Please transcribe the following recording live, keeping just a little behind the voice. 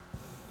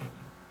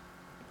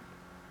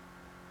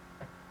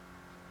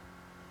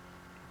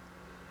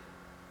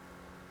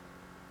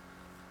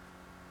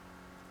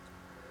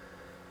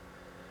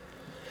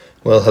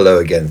Well, hello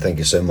again. Thank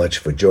you so much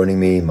for joining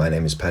me. My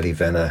name is Paddy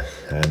Venner,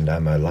 and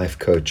I'm a life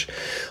coach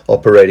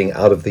operating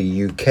out of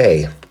the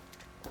UK.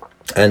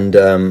 And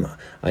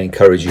I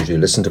encourage you to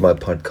listen to my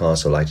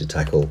podcast. I like to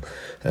tackle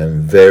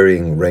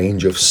varying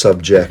range of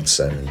subjects,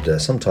 and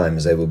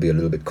sometimes they will be a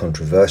little bit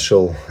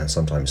controversial and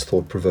sometimes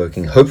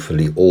thought-provoking.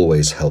 Hopefully,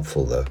 always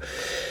helpful, though.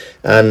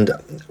 And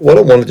what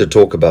I wanted to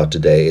talk about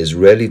today is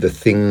really the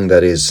thing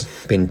that has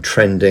been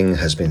trending,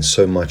 has been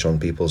so much on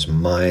people's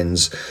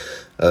minds,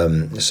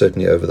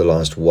 certainly over the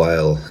last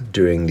while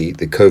during the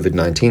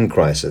COVID-19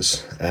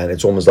 crisis. And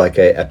it's almost like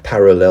a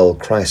parallel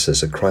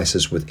crisis, a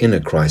crisis within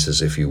a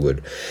crisis, if you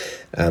would.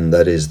 And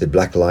that is the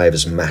Black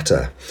Lives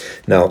Matter.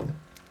 Now,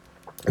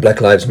 Black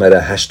Lives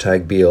Matter,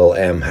 hashtag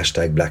BLM,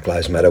 hashtag Black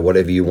Lives Matter,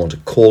 whatever you want to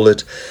call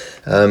it,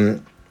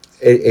 it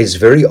is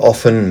very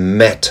often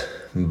met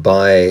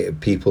by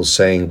people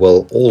saying,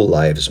 well, all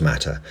lives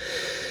matter.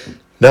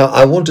 Now,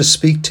 I want to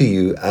speak to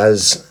you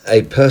as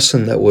a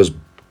person that was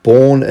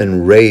born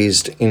and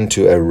raised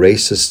into a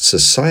racist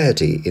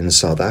society in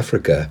South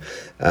Africa.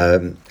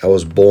 I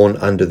was born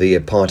under the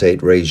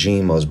apartheid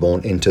regime. I was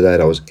born into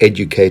that. I was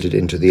educated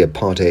into the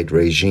apartheid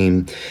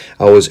regime.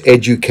 I was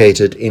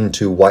educated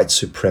into white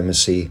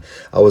supremacy.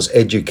 I was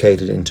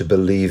educated into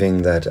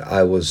believing that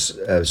I was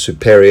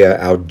superior.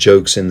 Our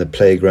jokes in the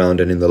playground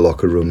and in the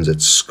locker rooms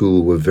at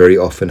school were very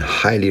often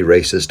highly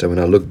racist. And when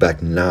I look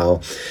back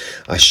now,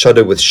 I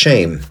shudder with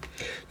shame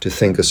to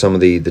think of some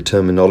of the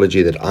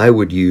terminology that I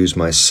would use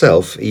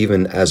myself,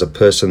 even as a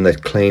person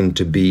that claimed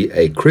to be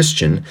a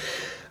Christian.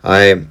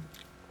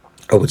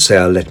 I would say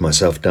I let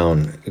myself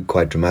down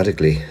quite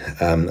dramatically,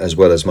 as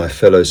well as my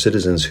fellow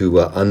citizens who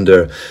were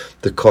under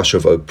the cosh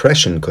of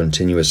oppression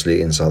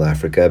continuously in South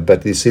Africa.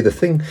 But you see, the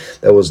thing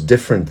that was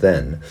different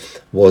then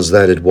was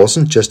that it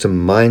wasn't just a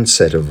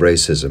mindset of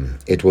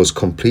racism. It was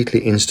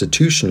completely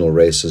institutional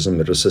racism.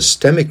 It was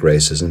systemic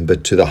racism,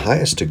 but to the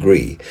highest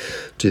degree,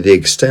 to the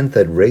extent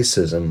that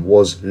racism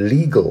was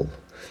legal.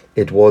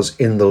 It was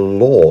in the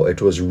law.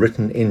 It was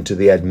written into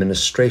the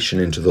administration,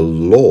 into the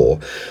law,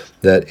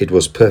 that it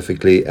was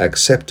perfectly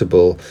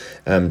acceptable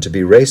to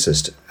be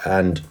racist.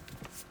 And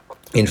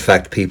in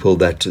fact, people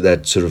that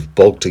sort of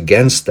balked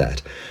against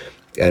that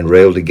and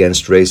railed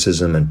against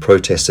racism and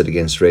protested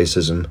against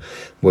racism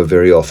were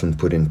very often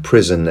put in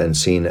prison and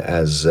seen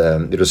as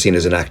it was seen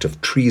as an act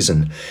of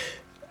treason.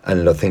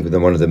 And I think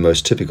one of the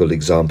most typical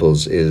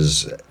examples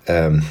is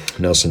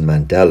Nelson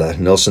Rolihlahla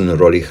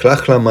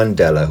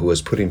Mandela, who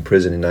was put in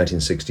prison in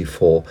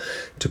 1964,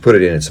 to put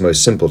it in its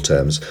most simple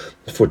terms,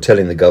 for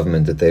telling the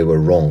government that they were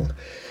wrong.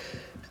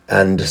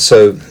 And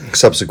so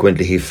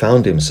subsequently he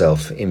found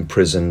himself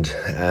imprisoned,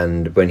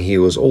 and when he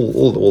was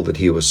all that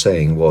he was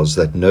saying was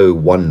that no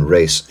one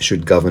race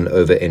should govern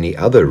over any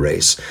other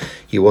race.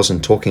 He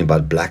wasn't talking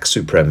about black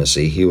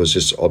supremacy. He was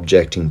just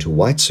objecting to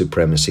white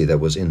supremacy that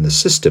was in the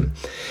system.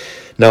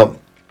 Now,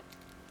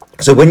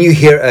 so when you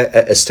hear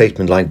a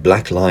statement like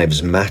Black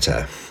Lives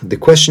Matter, the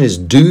question is,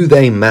 do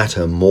they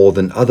matter more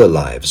than other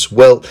lives?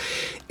 Well,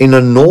 in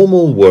a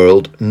normal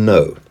world,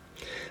 no.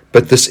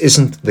 But this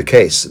isn't the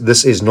case.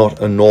 This is not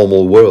a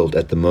normal world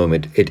at the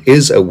moment. It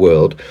is a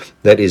world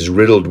that is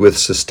riddled with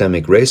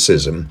systemic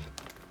racism.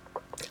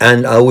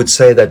 And I would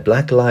say that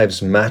Black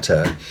Lives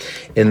Matter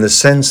in the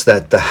sense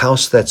that the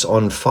house that's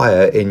on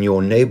fire in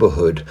your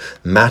neighborhood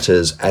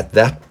matters at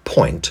that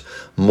point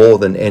more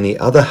than any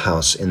other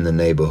house in the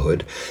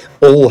neighborhood.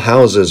 All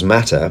houses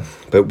matter,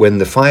 but when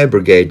the fire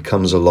brigade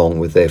comes along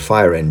with their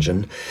fire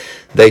engine,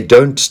 they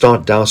don't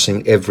start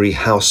dousing every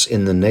house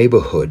in the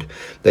neighborhood.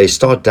 They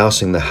start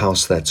dousing the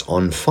house that's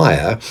on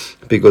fire,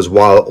 because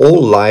while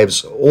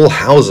all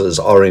houses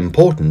are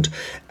important,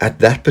 at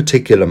that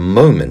particular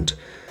moment,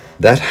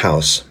 that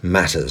house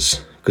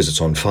matters because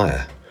it's on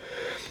fire.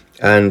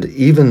 And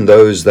even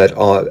those that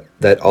are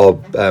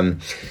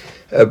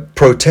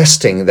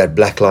protesting that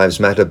Black Lives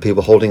Matter,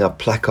 people holding up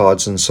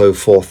placards and so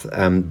forth,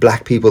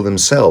 black people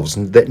themselves,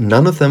 that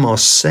none of them are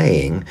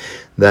saying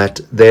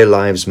that their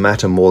lives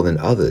matter more than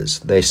others.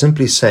 They're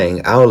simply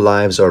saying our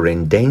lives are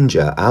in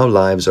danger, our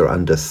lives are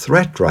under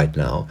threat right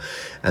now,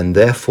 and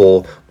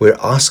therefore we're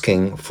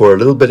asking for a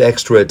little bit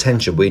extra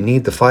attention. We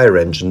need the fire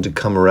engine to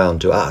come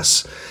around to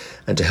us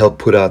and to help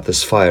put out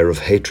this fire of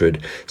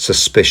hatred,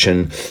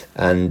 suspicion,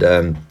 and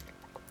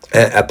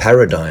a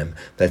paradigm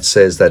that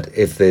says that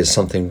if there's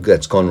something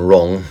that's gone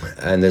wrong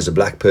and there's a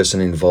black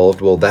person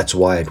involved, well, that's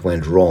why it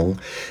went wrong.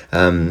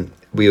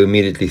 We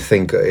immediately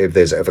think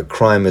if a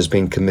crime has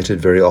been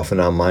committed, very often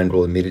our mind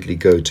will immediately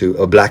go to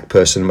a black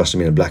person. It must have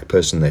been a black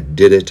person that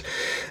did it.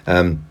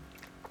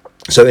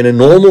 So in a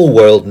normal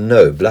world,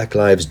 no, black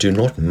lives do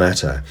not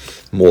matter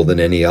more than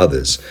any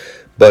others.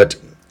 But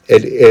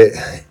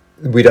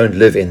we don't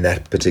live in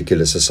that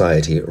particular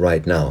society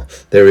right now.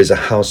 There is a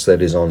house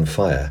that is on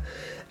fire,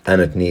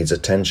 and it needs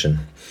attention.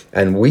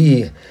 And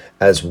we,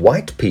 as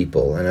white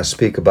people, and I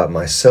speak about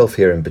myself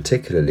here in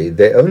particularly,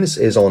 the onus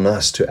is on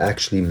us to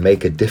actually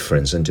make a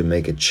difference and to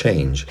make a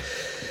change.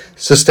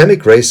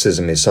 Systemic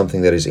racism is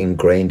something that is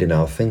ingrained in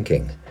our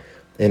thinking.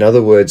 In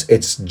other words,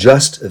 it's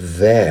just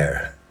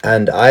there.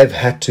 And I've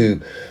had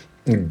to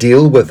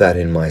deal with that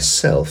in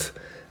myself.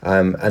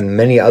 And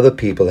many other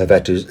people have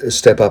had to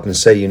step up and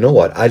say, you know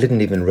what, I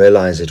didn't even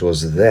realize it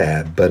was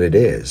there, but it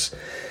is.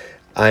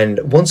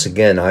 And once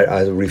again,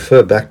 I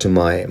refer back to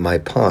my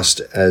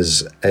past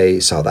as a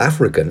South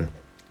African,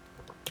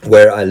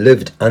 where I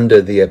lived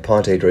under the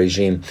apartheid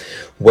regime,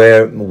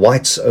 where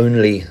whites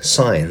only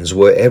signs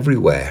were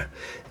everywhere.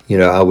 You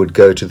know, I would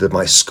go to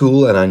my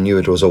school and I knew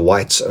it was a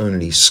whites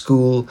only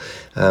school.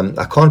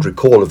 I can't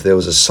recall if there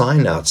was a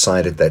sign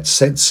outside it that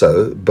said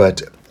so,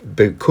 but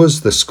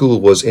because the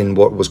school was in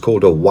what was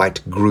called a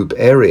white group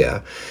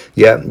area,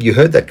 yeah, you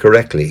heard that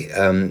correctly.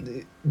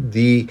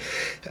 The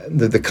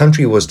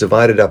country was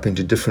divided up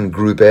into different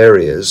group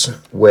areas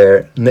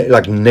where,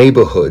 like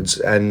neighborhoods,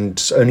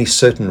 and only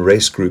certain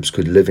race groups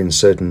could live in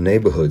certain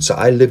neighborhoods. So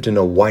I lived in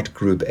a white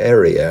group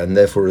area, and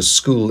therefore a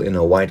school in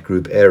a white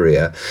group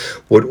area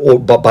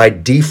would by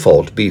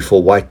default be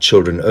for white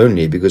children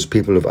only, because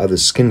people of other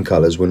skin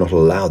colors were not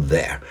allowed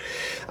there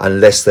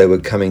unless they were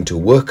coming to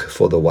work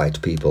for the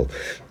white people,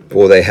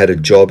 or they had a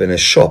job in a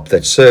shop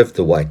that served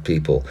the white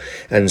people.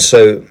 And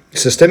so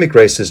systemic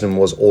racism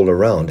was all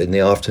around. In the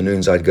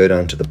afternoons, I'd go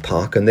down to the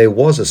park, and there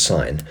was a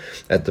sign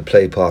at the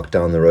play park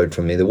down the road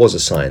from me. There was a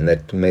sign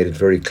that made it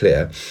very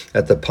clear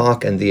at the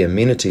park and the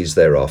amenities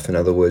thereof, in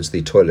other words,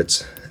 the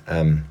toilets,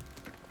 and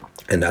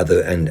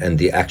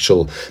the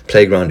actual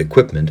playground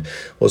equipment,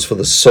 was for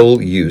the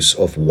sole use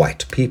of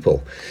white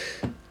people.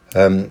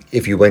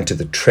 If you went to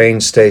the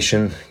train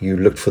station, you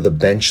looked for the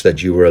bench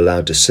that you were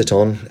allowed to sit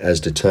on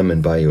as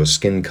determined by your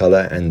skin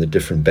color, and the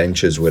different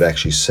benches would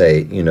actually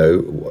say, you know,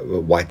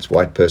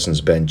 white person's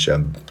bench,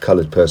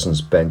 colored person's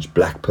bench,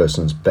 black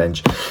person's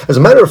bench. As a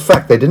matter of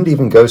fact, they didn't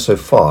even go so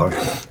far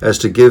as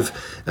to give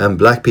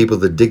black people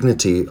the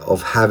dignity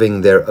of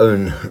having their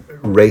own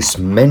race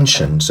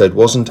mentioned. So it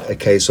wasn't a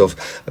case of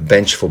a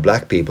bench for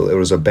black people, it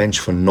was a bench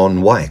for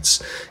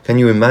non-whites. Can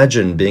you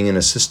imagine being in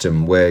a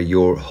system where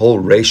your whole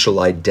racial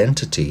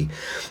identity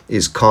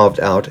is carved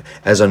out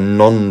as a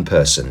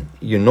non-person?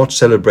 You're not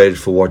celebrated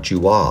for what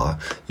you are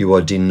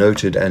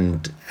denoted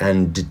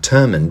and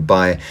determined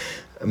by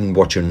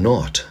what you're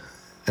not.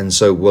 And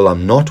so, well,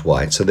 I'm not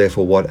white, so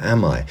therefore what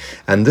am I?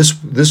 And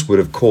this would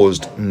have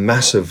caused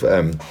massive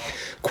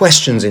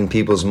questions in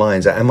people's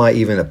minds. Am I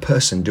even a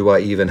person? Do I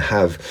even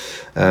have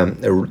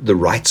the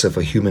rights of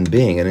a human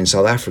being? And in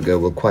South Africa,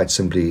 well, quite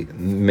simply,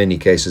 in many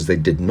cases, they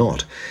did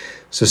not.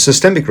 So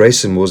systemic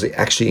racism was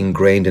actually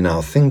ingrained in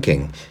our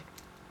thinking.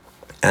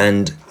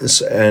 And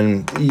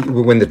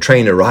when the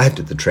train arrived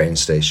at the train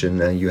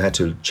station, you had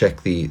to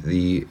check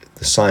the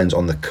signs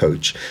on the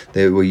coach.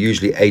 There were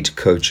usually 8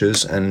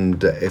 coaches,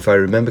 and if I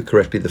remember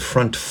correctly, the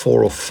front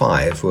 4 or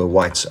 5 were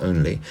whites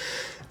only.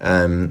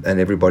 And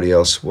everybody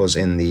else was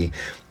in the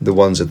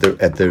ones at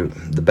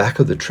the back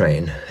of the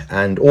train,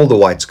 and all the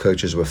whites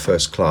coaches were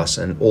first class,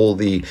 and all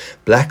the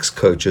blacks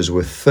coaches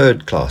were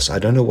third class. I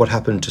don't know what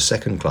happened to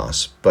second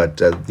class, but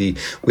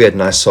we had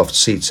nice soft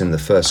seats in the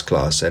first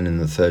class, and in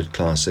the third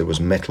class there was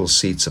metal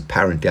seats.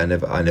 Apparently,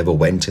 I never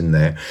went in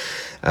there,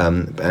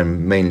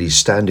 and mainly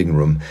standing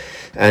room,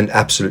 and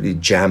absolutely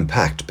jam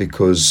packed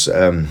because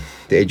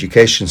the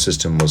education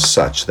system was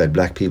such that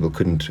black people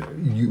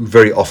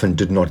very often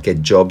did not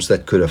get jobs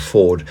that could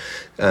afford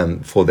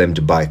for them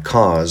to buy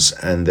cars,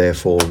 and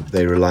therefore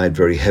they relied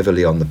very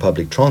heavily on the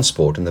public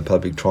transport, and the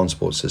public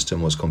transport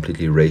system was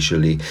completely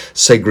racially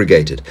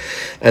segregated.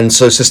 And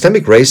so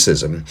systemic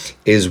racism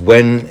is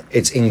when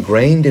it's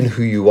ingrained in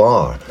who you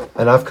are.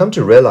 And I've come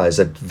to realize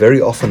that very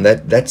often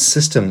that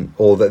system,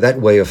 or that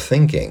way of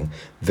thinking,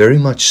 very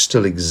much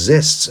still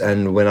exists.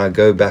 And when I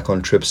go back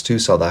on trips to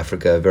South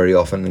Africa, very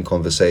often in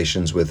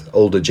conversations with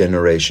older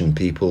generation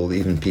people,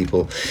 even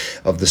people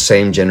of the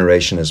same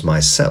generation as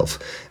myself,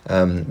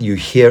 you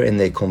hear in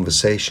their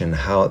conversation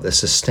how the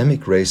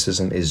systemic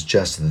racism is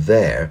just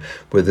there,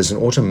 where there's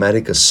an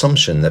automatic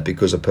assumption that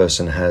because a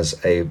person has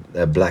a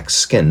black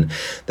skin,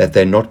 that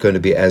they're not going to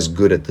be as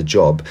good at the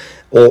job,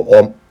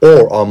 or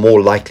are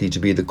more likely to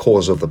be the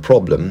cause of the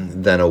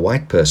problem than a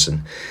white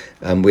person.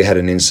 We had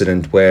an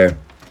incident where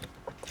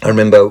I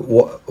remember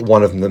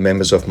one of the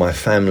members of my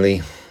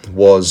family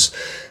was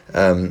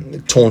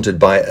taunted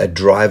by a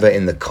driver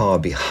in the car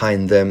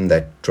behind them.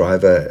 That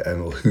driver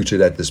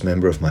hooted at this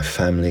member of my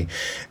family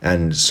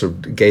and sort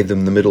of gave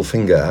them the middle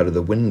finger out of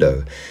the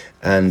window.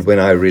 And when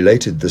I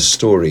related this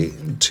story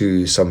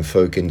to some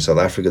folk in South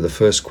Africa, the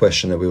first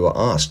question that we were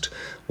asked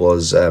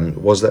was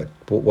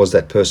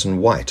that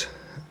person white?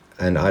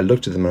 And I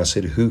looked at them and I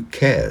said, who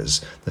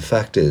cares? The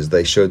fact is,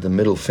 they showed the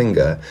middle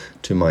finger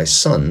to my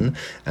son,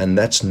 and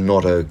that's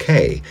not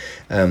okay.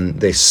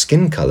 Their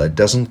skin color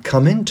doesn't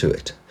come into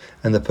it.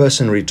 And the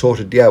person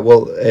retorted, yeah,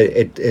 well,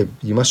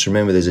 you must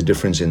remember there's a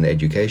difference in the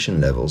education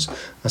levels.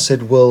 I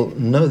said, well,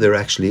 no, there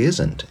actually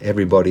isn't.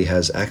 Everybody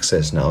has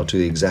access now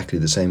to exactly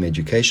the same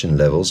education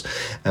levels.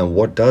 And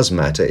what does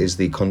matter is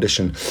the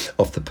condition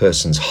of the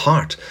person's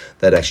heart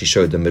that actually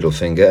showed the middle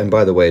finger. And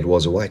by the way, it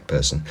was a white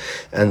person.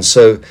 And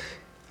so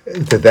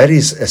That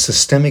is a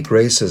systemic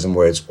racism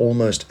where it's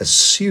almost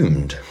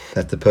assumed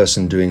that the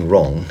person doing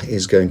wrong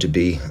is going to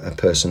be a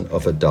person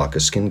of a darker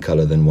skin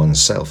color than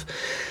oneself.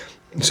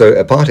 So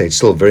apartheid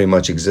still very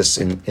much exists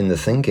in the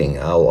thinking.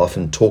 I'll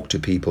often talk to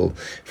people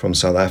from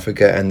South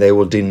Africa and they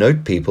will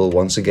denote people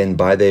once again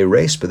by their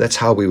race, but that's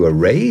how we were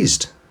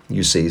raised,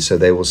 you see. So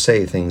they will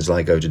say things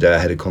like, oh, today I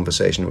had a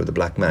conversation with a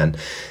black man,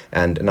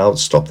 and I'll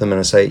stop them and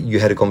I say, you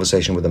had a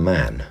conversation with a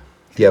man.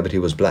 Yeah, but he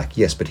was black.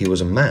 Yes, but he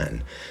was a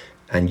man.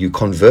 And you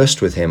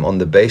conversed with him on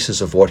the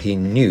basis of what he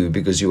knew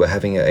because you were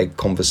having a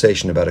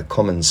conversation about a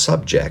common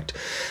subject.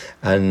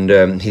 And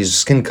his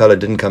skin color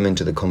didn't come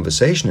into the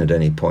conversation at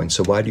any point.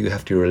 So why do you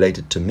have to relate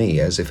it to me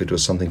as if it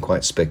was something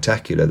quite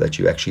spectacular that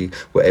you actually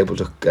were able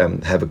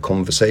to have a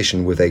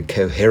conversation with a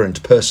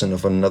coherent person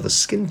of another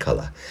skin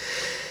color?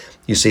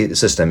 You see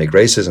systemic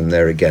racism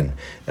there again.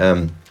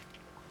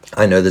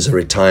 I know there's a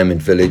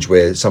retirement village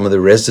where some of the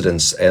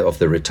residents of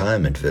the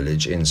retirement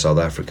village in South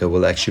Africa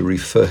will actually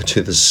refer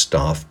to the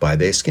staff by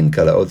their skin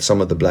color. Or some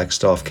of the black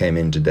staff came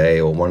in today,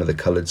 or one of the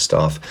colored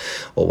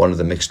staff, or one of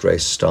the mixed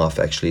race staff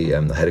actually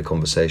had a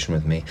conversation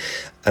with me.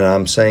 And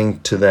I'm saying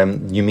to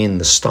them, you mean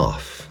the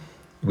staff?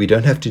 We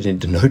don't have to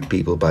denote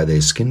people by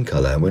their skin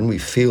color. And when we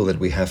feel that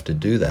we have to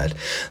do that,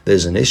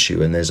 there's an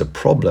issue and there's a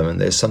problem, and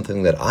there's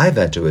something that I've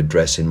had to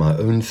address in my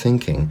own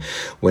thinking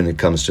when it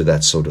comes to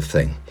that sort of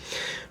thing.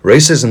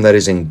 Racism that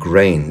is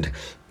ingrained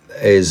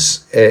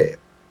is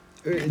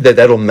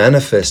that'll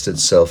manifest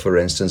itself, for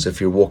instance, if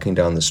you're walking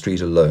down the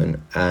street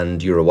alone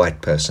and you're a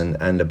white person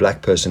and a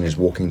black person is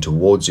walking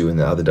towards you in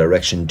the other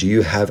direction. Do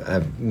you have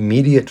an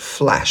immediate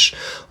flash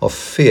of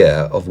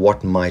fear of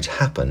what might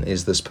happen?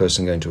 Is this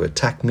person going to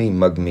attack me,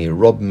 mug me,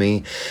 rob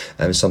me?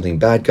 Is something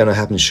bad going to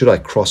happen? Should I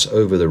cross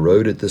over the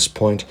road at this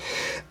point?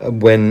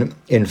 When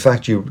in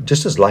fact you're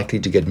just as likely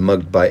to get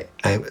mugged by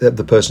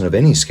the person of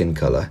any skin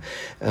color.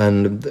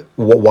 And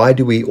why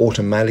do we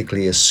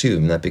automatically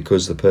assume that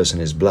because the person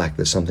is black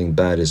that something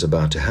bad is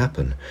about to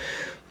happen?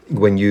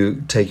 When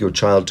you take your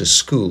child to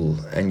school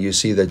and you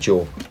see that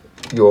your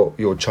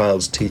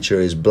child's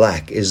teacher is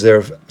black, is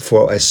there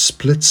for a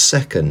split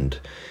second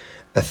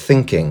a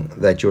thinking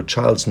that your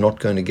child's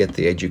not going to get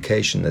the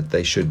education that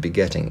they should be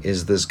getting?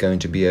 Is this going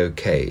to be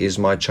okay? Is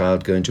my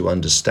child going to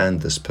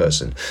understand this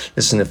person?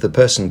 Listen, if the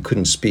person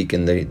couldn't speak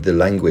in the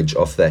language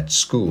of that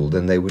school,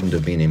 then they wouldn't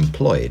have been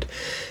employed.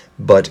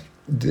 But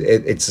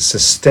it's a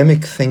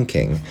systemic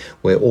thinking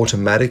where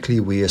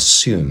automatically we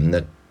assume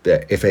that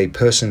if a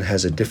person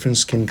has a different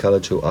skin color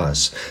to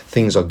us,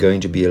 things are going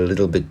to be a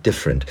little bit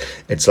different.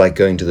 It's like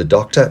going to the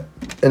doctor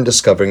and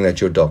discovering that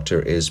your doctor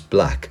is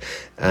black.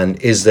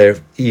 And is there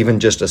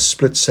even just a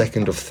split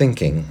second of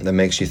thinking that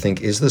makes you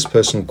think, is this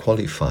person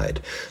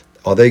qualified?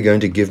 Are they going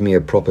to give me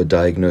a proper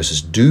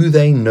diagnosis? Do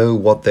they know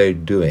what they're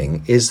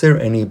doing? Is there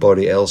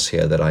anybody else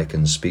here that I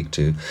can speak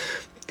to?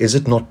 Is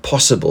it not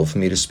possible for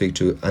me to speak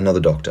to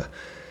another doctor?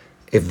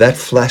 If that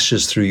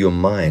flashes through your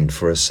mind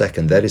for a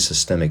second, that is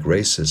systemic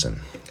racism.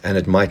 And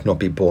it might not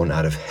be born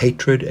out of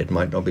hatred. It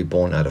might not be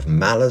born out of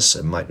malice.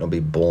 It might not be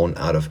born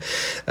out of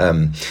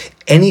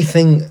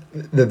anything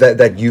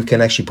that you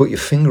can actually put your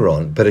finger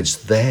on, but it's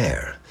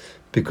there.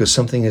 Because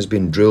something has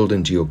been drilled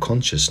into your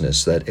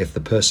consciousness that if the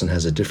person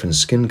has a different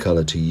skin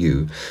color to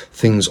you,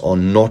 things are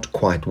not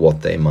quite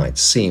what they might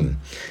seem.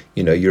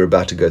 You know, you're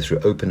about to go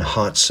through open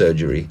heart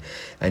surgery,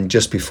 and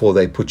just before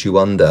they put you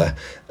under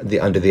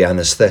the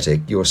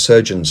anesthetic, your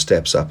surgeon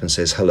steps up and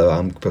says, hello,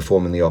 I'm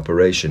performing the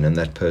operation, and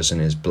that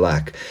person is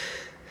black.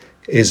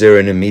 Is there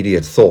an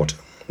immediate thought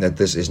that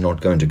this is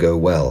not going to go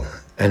well?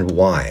 And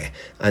why?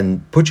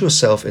 And put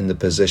yourself in the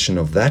position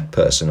of that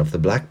person, of the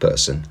black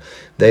person.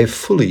 They're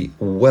fully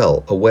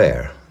well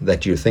aware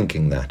that you're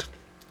thinking that.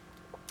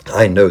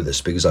 I know this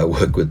because I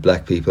work with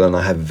black people and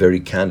I have very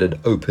candid,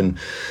 open,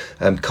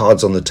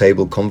 cards on the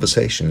table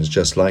conversations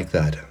just like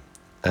that.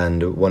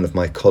 And one of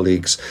my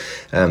colleagues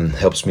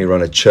helps me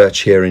run a church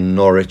here in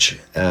Norwich,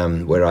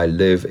 where I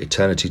live,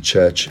 Eternity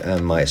Church.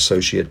 My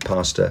associate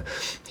pastor,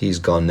 he's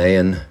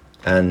Ghanaian,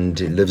 and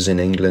he lives in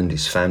England.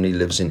 His family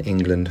lives in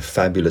England.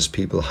 Fabulous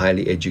people,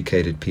 highly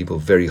educated people,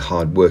 very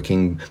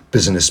hardworking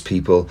business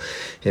people.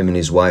 Him and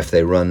his wife,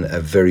 they run a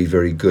very,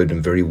 very good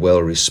and very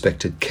well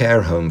respected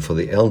care home for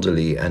the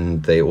elderly,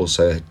 and they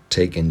also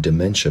take in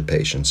dementia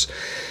patients.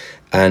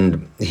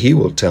 And he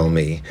will tell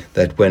me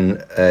that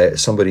when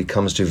somebody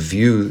comes to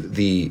view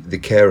the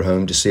care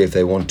home to see if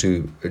they want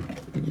to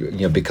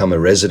become a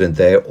resident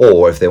there,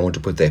 or if they want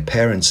to put their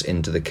parents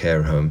into the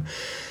care home,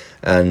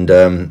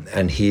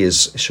 and he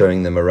is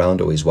showing them around,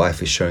 or his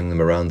wife is showing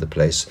them around the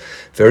place,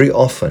 very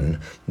often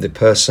the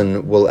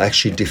person will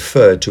actually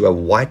defer to a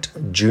white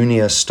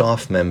junior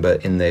staff member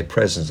in their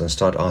presence and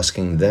start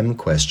asking them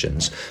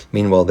questions.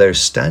 Meanwhile, they're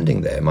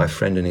standing there, my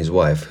friend and his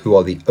wife, who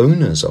are the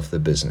owners of the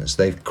business.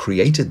 They've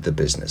created the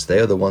business. They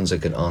are the ones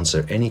that can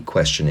answer any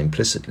question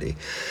implicitly.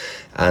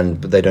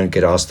 And they don't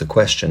get asked the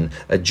question.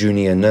 A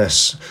junior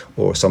nurse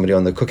or somebody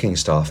on the cooking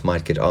staff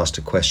might get asked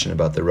a question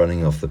about the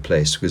running of the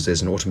place, because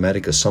there's an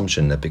automatic assumption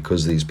assumption that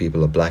because these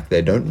people are black,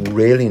 they don't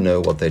really know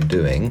what they're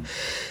doing.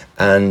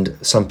 And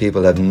some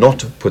people have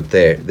not put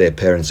their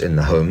parents in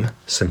the home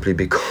simply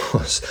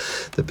because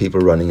the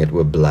people running it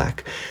were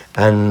black.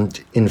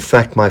 And in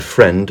fact, my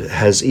friend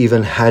has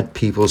even had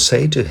people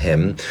say to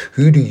him,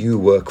 "Who do you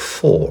work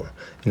for?"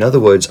 In other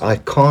words, I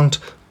can't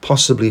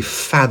possibly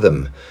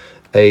fathom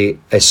a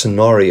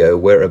scenario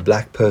where a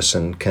black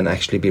person can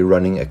actually be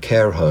running a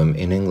care home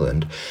in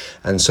England.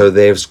 And so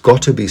there's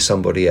got to be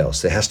somebody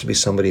else. There has to be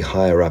somebody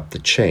higher up the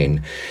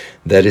chain.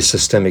 That is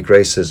systemic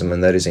racism,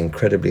 and that is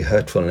incredibly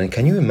hurtful. And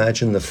can you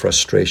imagine the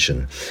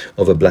frustration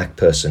of a black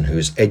person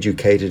who's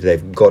educated,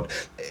 they've got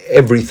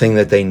everything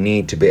that they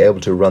need to be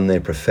able to run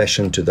their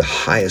profession to the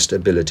highest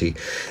ability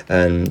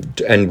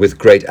and with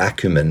great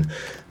acumen,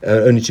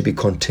 only to be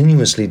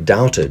continuously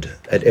doubted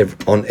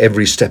on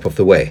every step of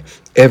the way.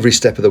 Every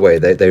step of the way,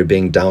 they're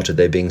being doubted,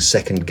 they're being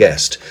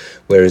second-guessed.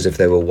 Whereas if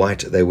they were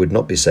white, they would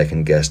not be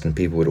second-guessed, and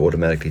people would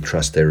automatically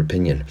trust their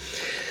opinion.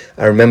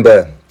 I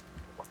remember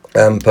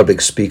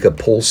public speaker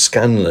Paul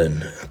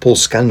Scanlon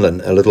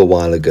a little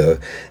while ago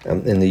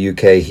in the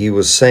UK. He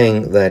was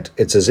saying that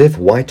it's as if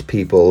white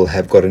people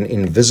have got an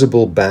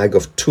invisible bag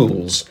of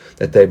tools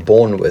that they're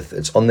born with.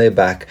 It's on their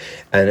back,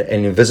 and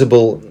an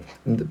invisible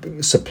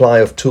supply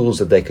of tools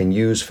that they can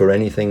use for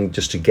anything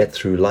just to get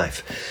through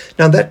life.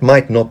 Now, that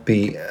might not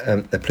be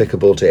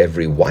applicable to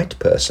every white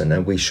person,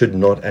 and we should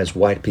not, as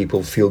white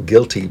people, feel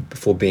guilty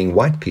for being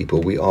white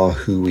people. We are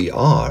who we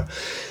are.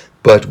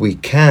 But we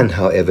can,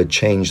 however,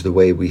 change the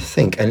way we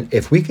think. And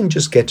if we can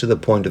just get to the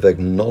point of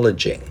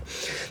acknowledging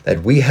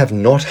that we have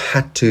not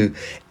had to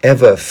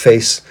ever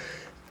face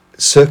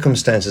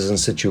circumstances and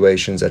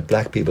situations that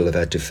black people have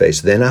had to face,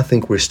 then I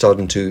think we're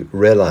starting to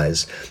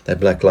realize that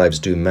black lives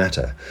do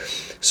matter.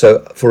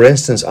 So, for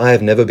instance, I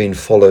have never been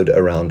followed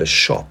around a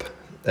shop.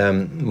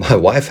 My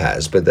wife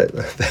has, but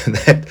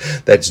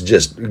that's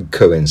just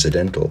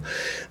coincidental.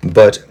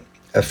 But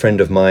a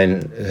friend of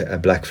mine, a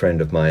black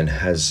friend of mine,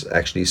 has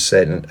actually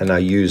said, and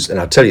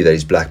I'll tell you that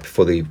he's black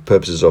for the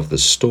purposes of the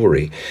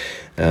story.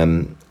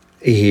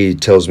 He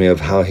tells me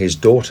of how his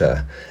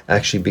daughter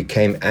actually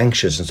became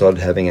anxious and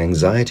started having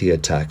anxiety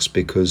attacks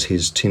because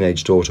his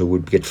teenage daughter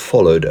would get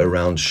followed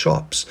around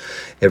shops.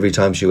 Every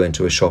time she went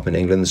to a shop in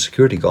England, the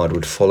security guard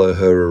would follow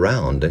her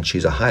around, and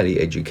she's a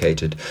highly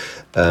educated,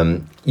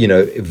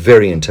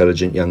 very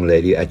intelligent young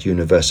lady at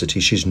university.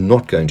 She's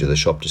not going to the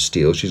shop to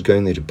steal. She's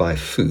going there to buy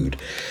food.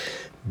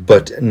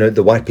 But no,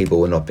 the white people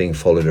were not being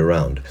followed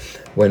around.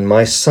 When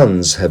my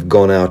sons have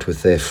gone out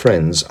with their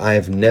friends, I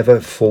have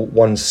never for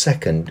 1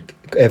 second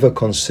ever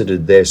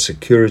considered their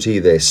security,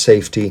 their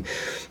safety.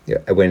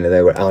 When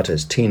they were out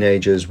as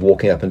teenagers,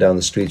 walking up and down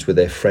the streets with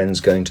their friends,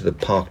 going to the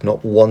park,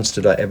 not once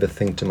did I ever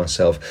think to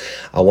myself,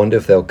 I wonder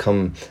if they'll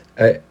come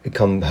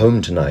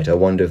home tonight. I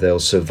wonder if they'll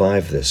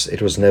survive this.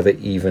 It was never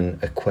even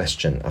a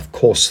question. Of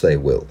course they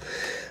will.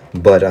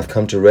 But I've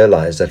come to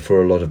realize that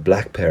for a lot of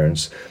black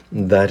parents,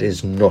 that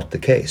is not the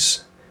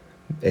case.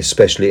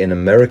 Especially in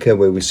America,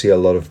 where we see a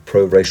lot of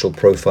racial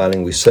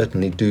profiling. We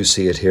certainly do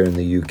see it here in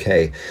the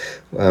UK,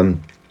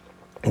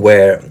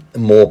 where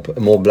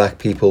more black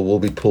people will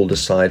be pulled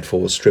aside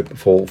for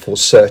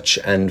search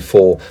and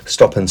for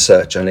stop and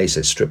search. I know you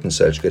said strip and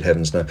search, good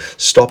heavens no,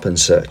 stop and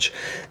search.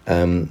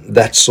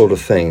 That sort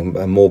of thing.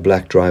 More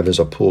black drivers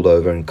are pulled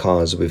over in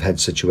cars. We've had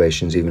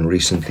situations even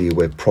recently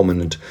where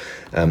prominent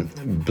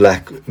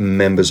black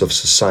members of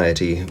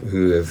society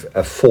who have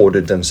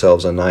afforded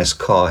themselves a nice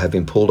car have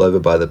been pulled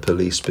over by the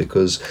police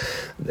because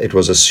it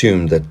was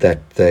assumed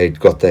that they'd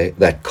got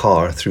that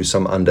car through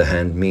some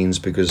underhand means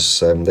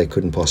because they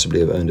couldn't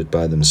possibly have earned it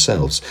by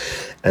themselves.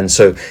 And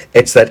so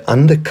it's that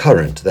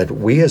undercurrent that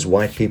we as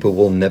white people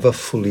will never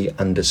fully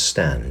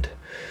understand.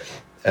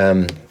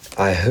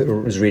 I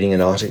was reading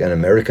an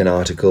American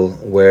article,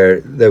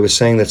 where they were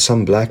saying that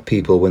some black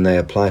people, when they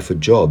apply for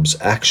jobs,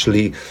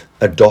 actually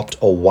adopt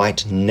a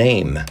white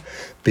name.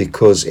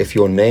 Because if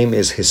your name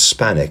is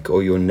Hispanic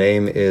or your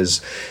name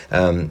is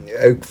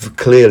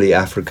clearly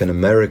African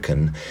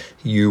American,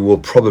 you will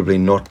probably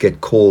not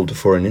get called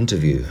for an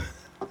interview.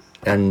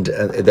 And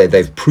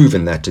they've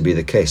proven that to be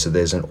the case. So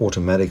there's an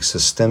automatic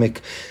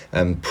systemic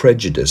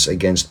prejudice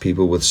against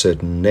people with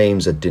certain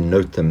names that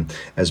denote them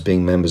as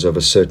being members of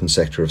a certain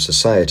sector of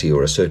society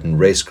or a certain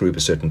race group,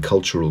 a certain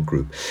cultural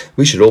group.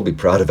 We should all be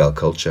proud of our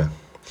culture.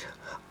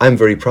 I'm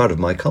very proud of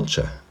my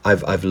culture.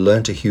 I've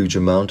learned a huge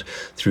amount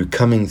through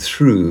coming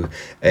through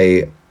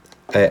a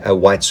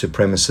white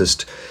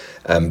supremacist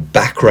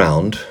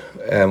background,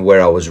 where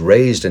I was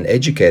raised and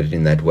educated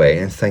in that way,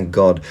 and thank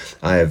God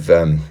I have,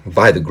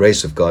 by the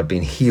grace of God,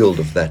 been healed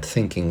of that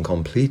thinking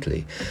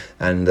completely.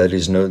 And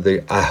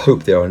I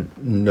hope there are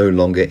no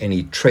longer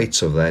any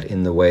traits of that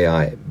in the way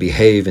I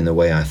behave, in the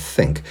way I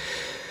think.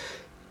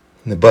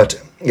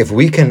 But if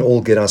we can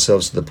all get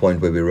ourselves to the point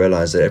where we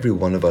realize that every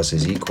one of us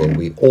is equal,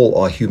 we all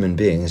are human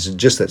beings, it's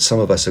just that some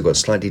of us have got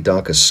slightly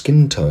darker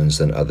skin tones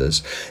than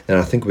others, then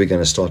I think we're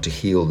going to start to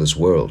heal this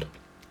world.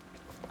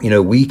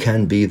 We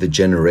can be the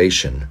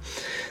generation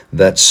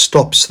that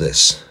stops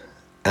this.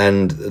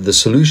 And the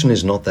solution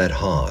is not that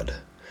hard.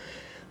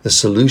 The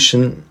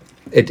solution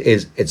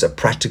It's a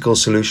practical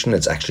solution.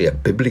 It's actually a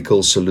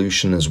biblical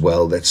solution as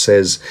well, that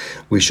says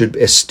we should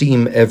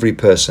esteem every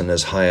person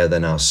as higher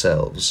than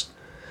ourselves.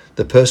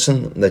 The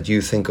person that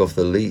you think of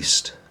the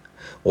least,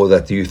 or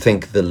that you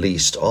think the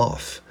least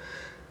of,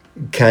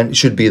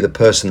 should be the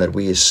person that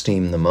we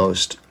esteem the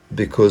most,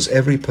 because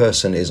every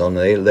person is on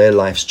their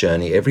life's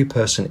journey. Every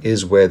person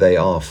is where they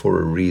are for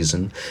a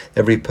reason.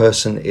 Every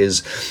person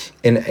is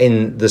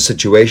in the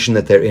situation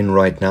that they're in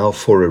right now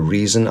for a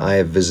reason. I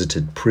have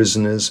visited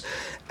prisoners,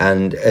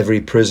 and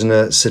every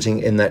prisoner sitting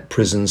in that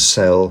prison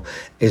cell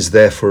is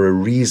there for a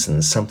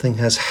reason. Something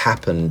has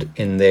happened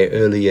in their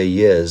earlier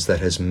years that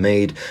has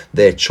made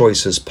their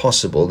choices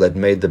possible, that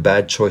made the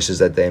bad choices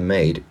that they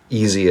made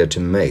easier to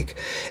make.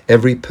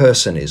 Every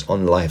person is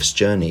on life's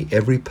journey.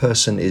 Every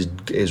person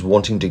is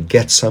wanting to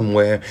get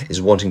somewhere,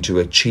 is wanting to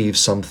achieve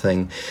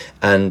something.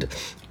 And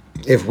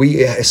if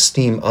we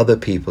esteem other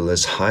people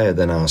as higher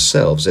than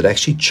ourselves, it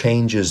actually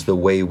changes the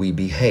way we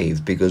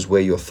behave, because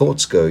where your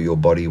thoughts go, your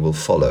body will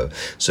follow.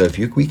 So if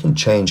we can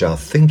change our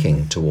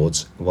thinking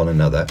towards one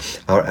another,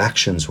 our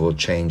actions will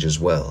change as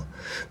well.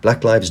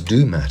 Black lives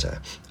do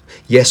matter.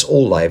 Yes,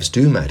 all lives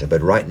do matter,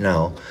 but right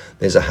now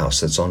there's a house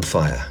that's on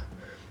fire.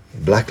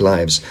 Black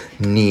lives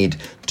need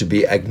to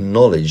be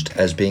acknowledged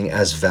as being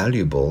as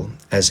valuable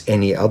as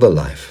any other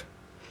life.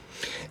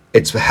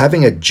 It's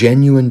having a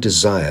genuine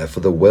desire for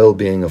the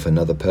well-being of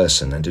another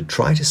person and to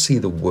try to see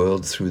the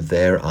world through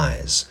their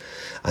eyes.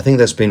 I think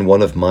that's been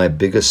one of my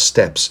biggest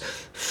steps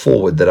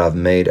forward that I've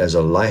made as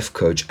a life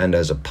coach and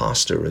as a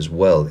pastor as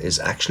well, is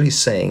actually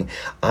saying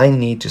I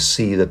need to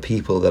see the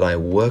people that I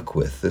work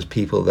with, the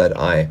people that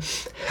I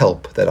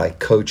help, that I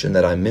coach and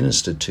that I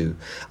minister to.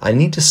 I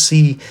need to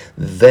see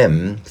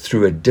them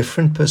through a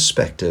different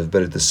perspective,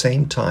 but at the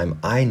same time,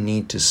 I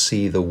need to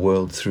see the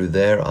world through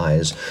their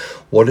eyes.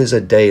 What is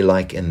a day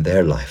like in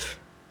their life?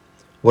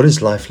 What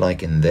is life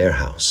like in their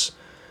house?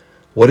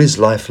 What is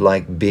life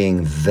like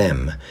being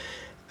them?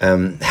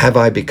 Have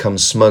I become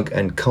smug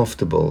and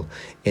comfortable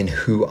in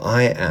who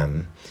I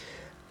am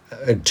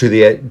to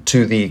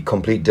the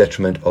complete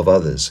detriment of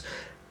others?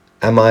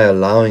 Am I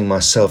allowing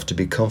myself to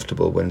be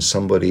comfortable when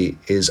somebody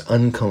is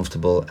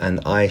uncomfortable, and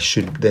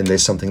then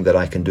there's something that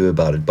I can do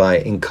about it by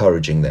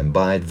encouraging them,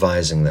 by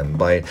advising them,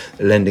 by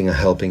lending a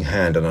helping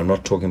hand? And I'm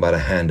not talking about a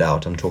hand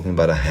out, I'm talking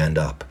about a hand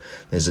up.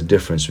 There's a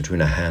difference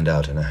between a hand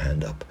out and a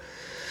hand up.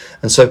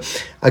 And so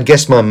I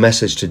guess my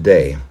message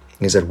today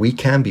is that we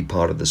can be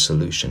part of the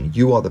solution.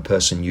 You are the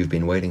person you've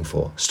been waiting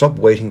for. Stop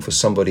waiting for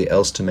somebody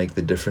else to make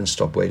the difference.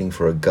 Stop waiting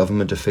for a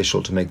government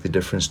official to make the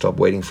difference. Stop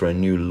waiting for a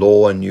new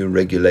law, a new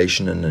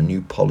regulation, and a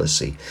new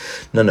policy.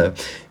 No.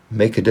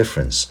 Make a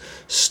difference.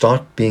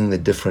 Start being the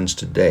difference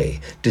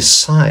today.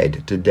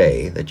 Decide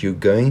today that you're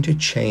going to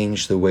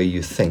change the way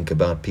you think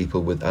about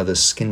people with other skin